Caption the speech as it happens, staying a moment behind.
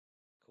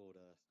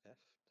Theft?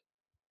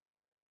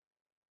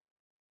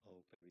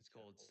 Oh, baby. It's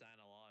called Staying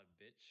Alive,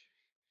 bitch.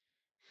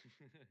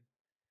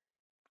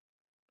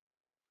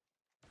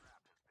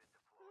 Trap has been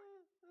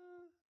deployed.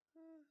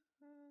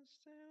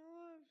 Staying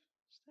alive.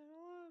 Staying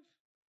alive.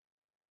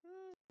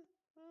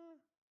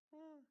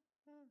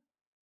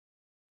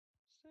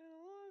 Staying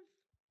alive.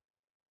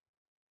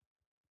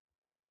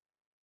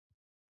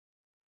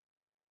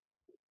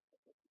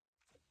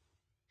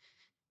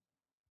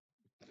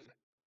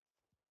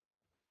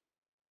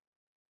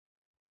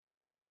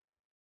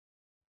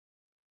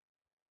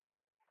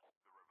 The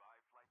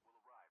revived flight will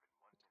arrive in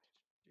 1 minute.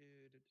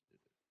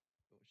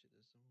 Oh shit,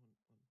 there's someone on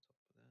top of that.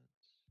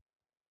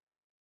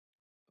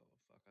 Oh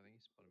fuck, I think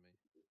he spotted me.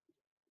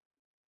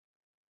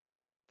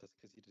 That's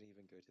because you didn't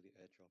even go to the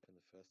airdrop in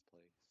the first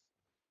place.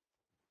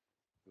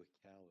 You were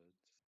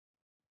cowards.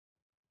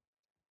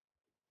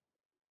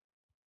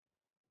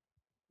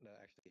 No,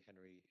 actually,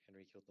 Henry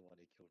killed the one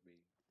who killed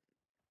me.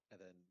 And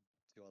then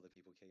 2 other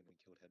people came and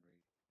killed Henry. I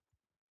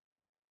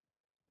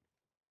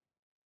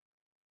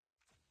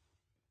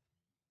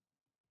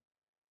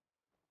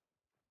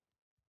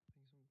think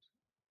someone's...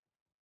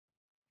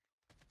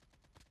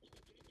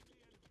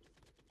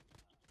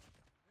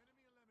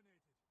 Enemy eliminated.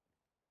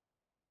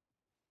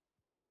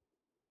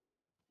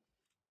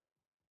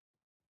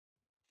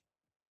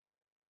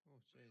 Oh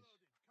jeez. Reloading.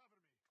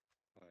 Cover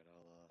me.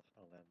 Alright,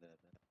 I'll land there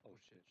then. Oh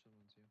shit.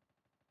 Someone's here.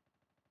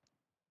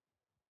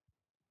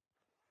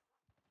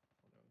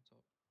 Oh no, on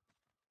top.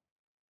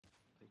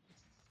 There's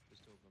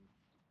 2 of them.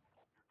 Your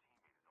teammate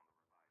is on the revived flight.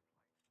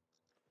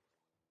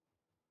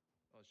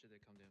 Oh shit, they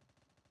come down.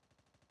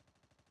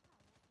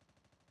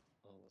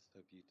 Oh, let's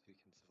hope you 2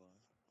 can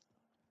survive.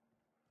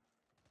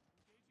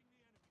 Engaging the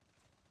enemy.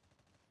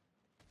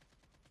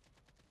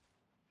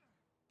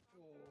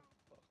 Oh,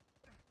 fuck.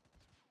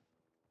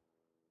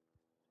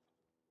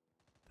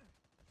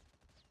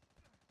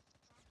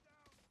 I'm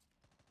down.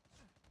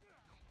 Don't give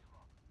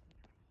up. You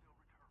can still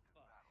return to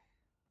the battle.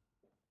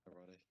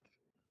 Ironic.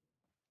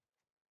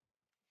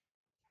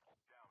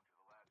 Down to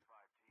the last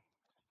 5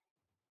 teams.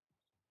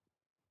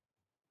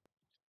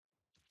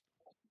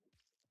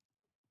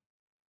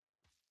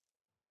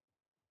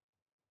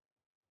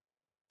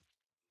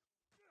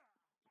 Your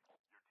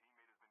teammate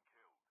has been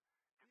killed.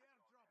 The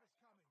airdrop is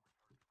coming.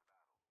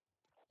 Return to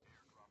the battle.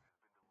 Airdrop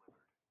has been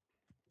delivered.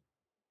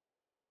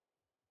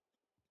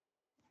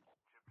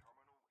 Chip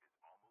terminal is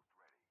almost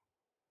ready.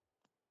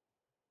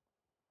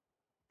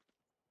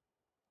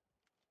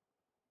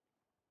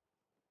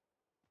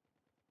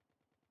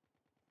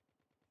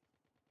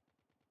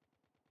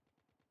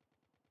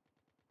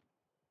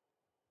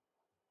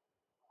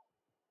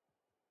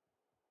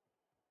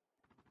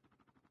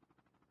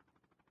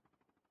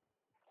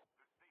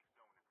 The safe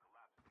zone is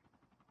collapsing.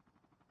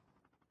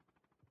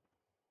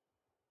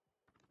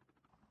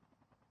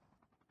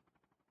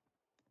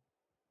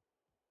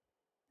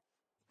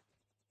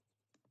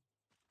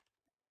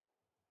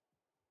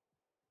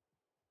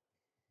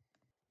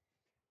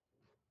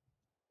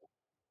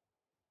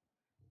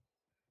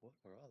 What?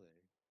 Where are they?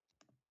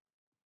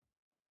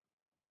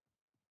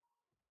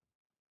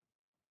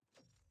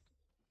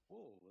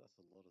 Whoa, that's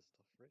a lot of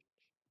stuff, Rich.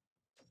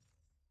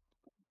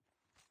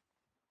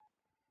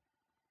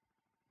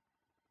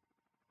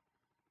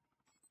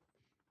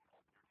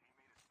 Your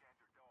teammate has scanned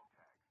your dog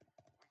tags. Wait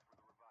for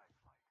the revived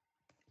flight.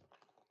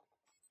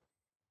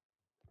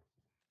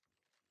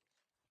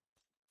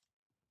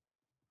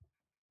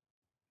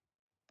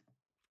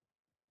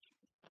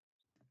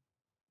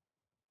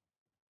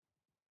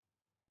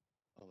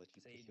 I'll let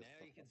you See, pick your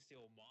now stuff you can up.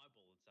 steal my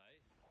bullets, eh?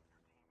 Your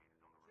teammate is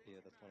on the revived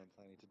Yeah, that's what I'm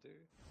planning to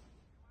do.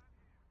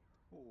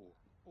 Oh,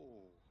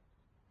 oh.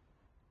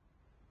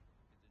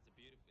 It's a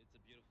beautiful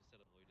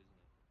setup, Lloyd, isn't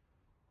it?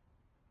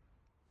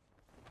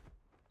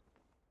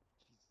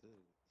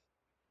 Jesus.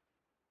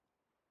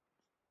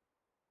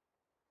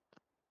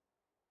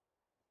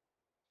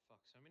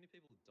 Fuck, so many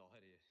people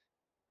died here.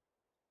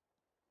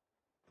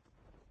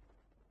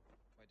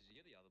 Wait, did you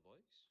get the other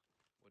blokes?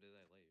 Or did they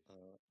leave?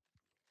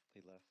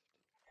 They left.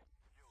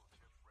 Skill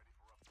chips ready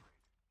for upgrade.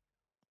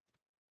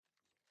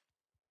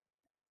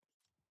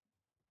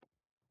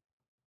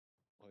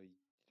 Oh, you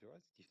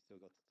realize you still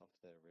got stuff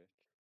there, Rich?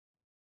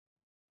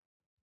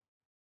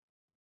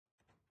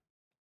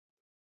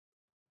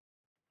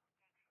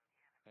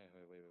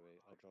 Hey,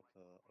 wait. I'll drop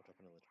an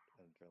adrenaline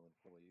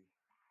for you.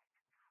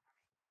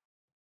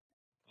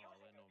 Oh,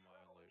 I'll end on my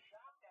own loot. Use an adrenaline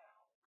shot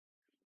now.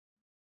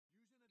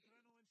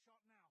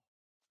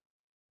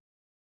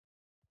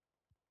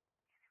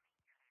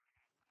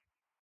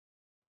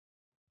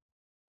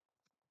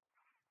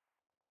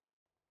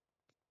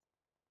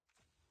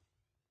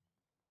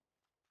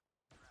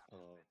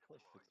 Oh,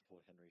 probably should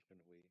support Henry,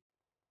 shouldn't we?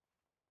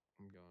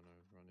 I'm going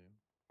over right now.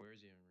 Where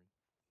is he, Henry?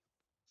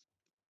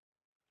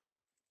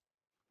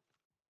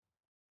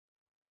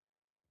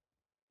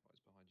 Oh,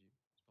 he's behind you.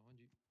 He's behind you. Engaging the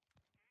enemies.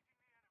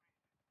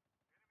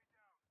 Enemy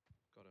down.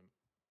 Got him.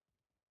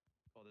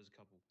 Oh, there's a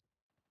couple.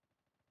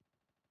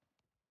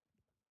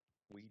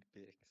 Weed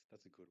Bix,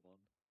 that's a good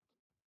one.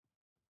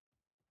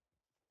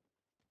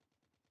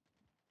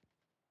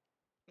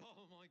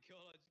 my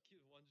god, I just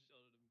killed one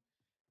shot at him.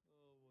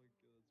 Oh my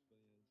god, it's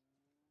funny as.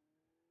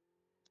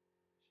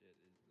 Shit,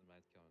 the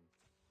mate's coming.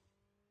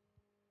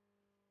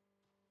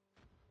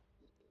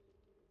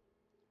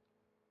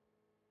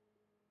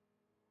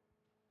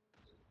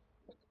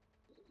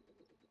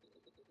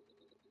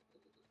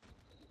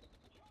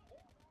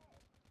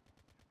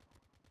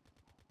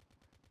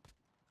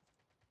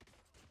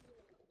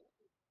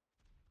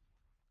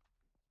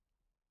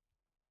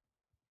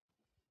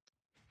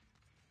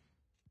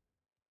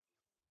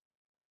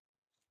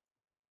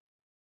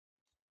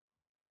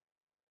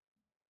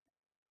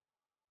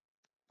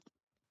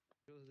 I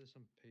feel like there's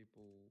some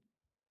people.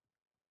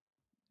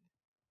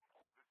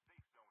 The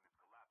safe zone is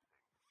collapsing.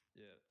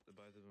 Yeah, the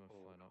both of them are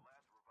Oh. flying The up.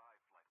 last revive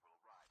flight will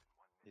arrive in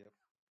 1 minute. Yep.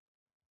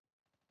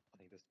 I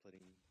think they're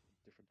splitting in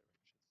different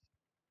directions.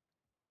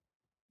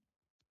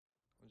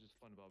 One's just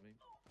flying above me.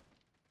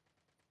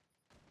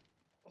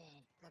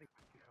 Oh, bloody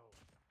hell.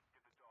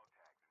 Get the dog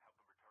tags and help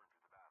them return to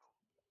the battle.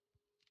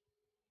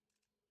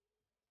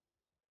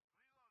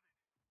 Reloading.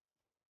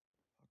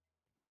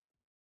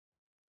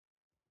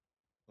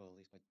 Well, at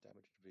least my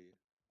damage should be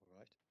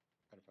alright.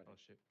 Trying to find Oh it.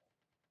 shit.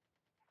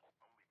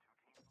 Only 2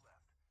 teams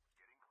left.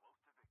 Getting close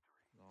to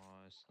victory.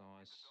 Nice,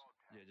 nice.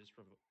 Yeah, just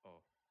for.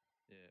 Oh,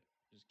 yeah,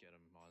 just get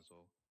him. Might as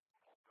well.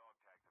 Dog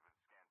tags have been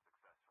scanned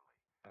successfully.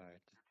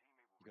 Alright, Your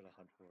teammate will you gotta return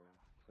hunt to the for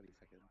battle when 20 the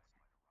seconds. revive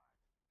flight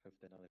arrives. Hope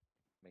then other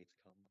mates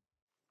come.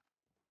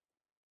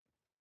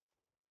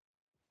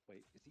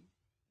 Wait, is he?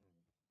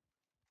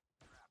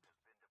 Trap has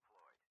been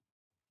deployed.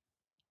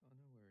 I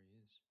know where he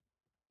is.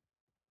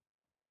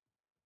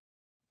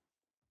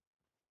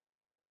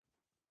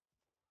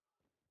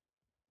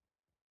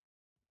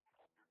 Your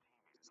teammate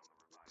is on the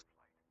revive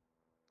flight.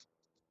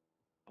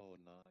 Oh,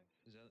 nice.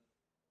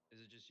 Is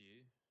it just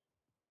you?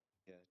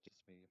 Yeah, just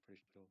me, I'm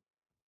pretty sure.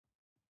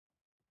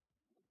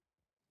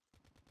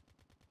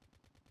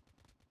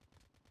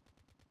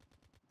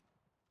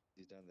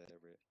 He's down there,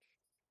 Rich.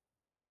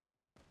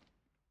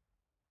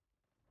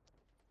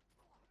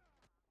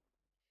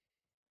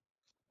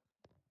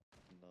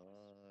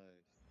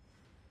 Nice.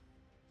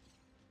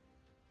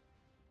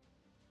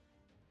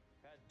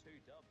 Had 2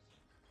 dubs.